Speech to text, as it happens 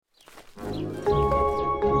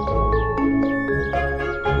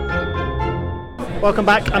Welcome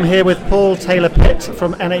back. I'm here with Paul Taylor-Pitt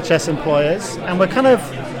from NHS Employers, and we're kind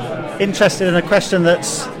of interested in a question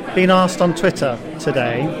that's been asked on Twitter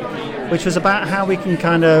today, which was about how we can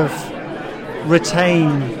kind of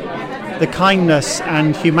retain the kindness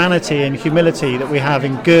and humanity and humility that we have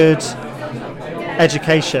in good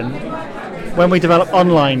education when we develop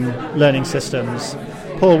online learning systems.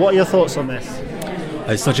 Paul, what are your thoughts on this?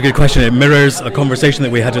 It's such a good question. It mirrors a conversation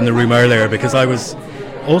that we had in the room earlier, because I was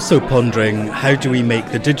also pondering, how do we make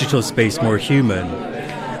the digital space more human?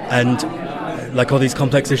 And like all these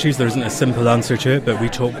complex issues, there isn't a simple answer to it, but we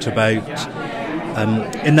talked about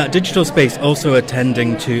in that digital space also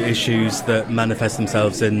attending to issues that manifest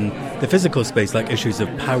themselves in the physical space, like issues of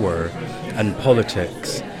power and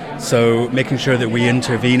politics. So making sure that we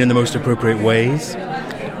intervene in the most appropriate ways,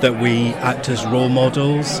 that we act as role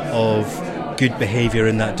models of good behaviour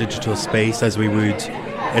in that digital space as we would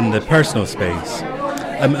in the personal space.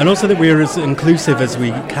 And also that we are as inclusive as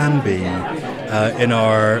we can be in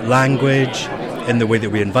our language, in the way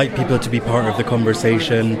that we invite people to be part of the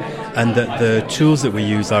conversation, and that the tools that we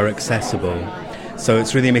use are accessible. So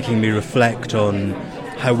it's really making me reflect on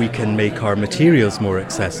how we can make our materials more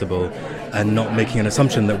accessible and not making an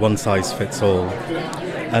assumption that one size fits all.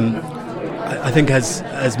 I think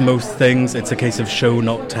as most things, it's a case of show,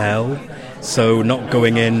 not tell. So not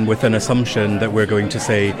going in with an assumption that we're going to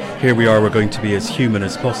say, here we are, we're going to be as human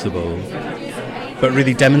as possible, but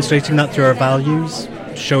really demonstrating that through our values,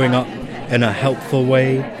 showing up in a helpful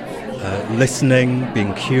way, listening,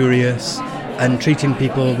 being curious, and treating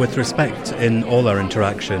people with respect in all our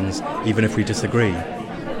interactions, even if we disagree.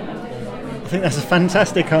 I think that's a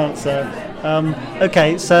fantastic answer.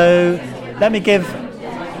 Okay, so let me give...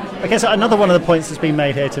 I guess another one of the points that's been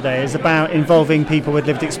made here today is about involving people with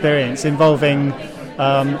lived experience, involving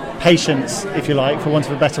patients, if you like, for want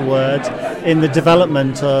of a better word, in the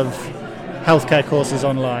development of healthcare courses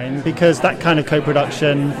online, because that kind of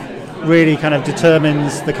co-production really kind of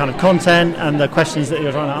determines the kind of content and the questions that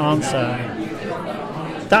you're trying to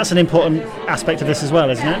answer. That's an important aspect of this as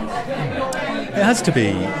well, isn't it? It has to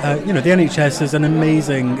be. The NHS is an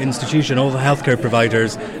amazing institution. All the healthcare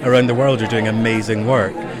providers around the world are doing amazing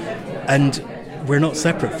work. And we're not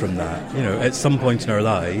separate from that. At some point in our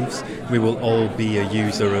lives, we will all be a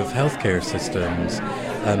user of healthcare systems.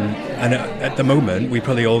 And at the moment, we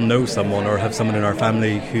probably all know someone or have someone in our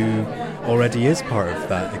family who already is part of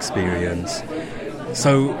that experience.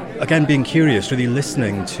 So, again, being curious, really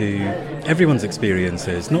listening to everyone's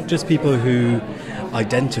experiences, not just people who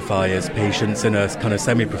identify as patients in a kind of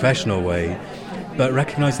semi-professional way, but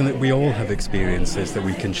recognising that we all have experiences that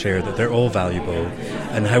we can share, that they're all valuable,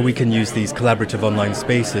 and how we can use these collaborative online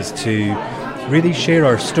spaces to really share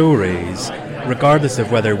our stories, regardless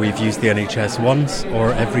of whether we've used the NHS once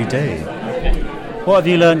or every day. What have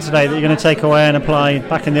you learned today that you're going to take away and apply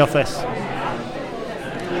back in the office?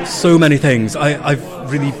 So many things.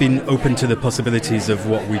 I've really been open to the possibilities of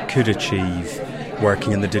what we could achieve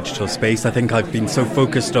working in the digital space. I think I've been so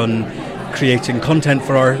focused on creating content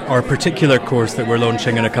for our particular course that we're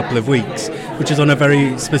launching in a couple of weeks, which is on a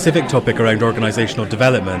very specific topic around organisational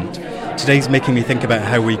development. Today's making me think about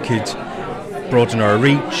how we could broaden our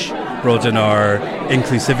reach, broaden our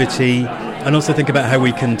inclusivity, and also think about how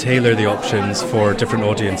we can tailor the options for different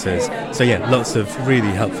audiences. So yeah, lots of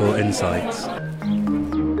really helpful insights.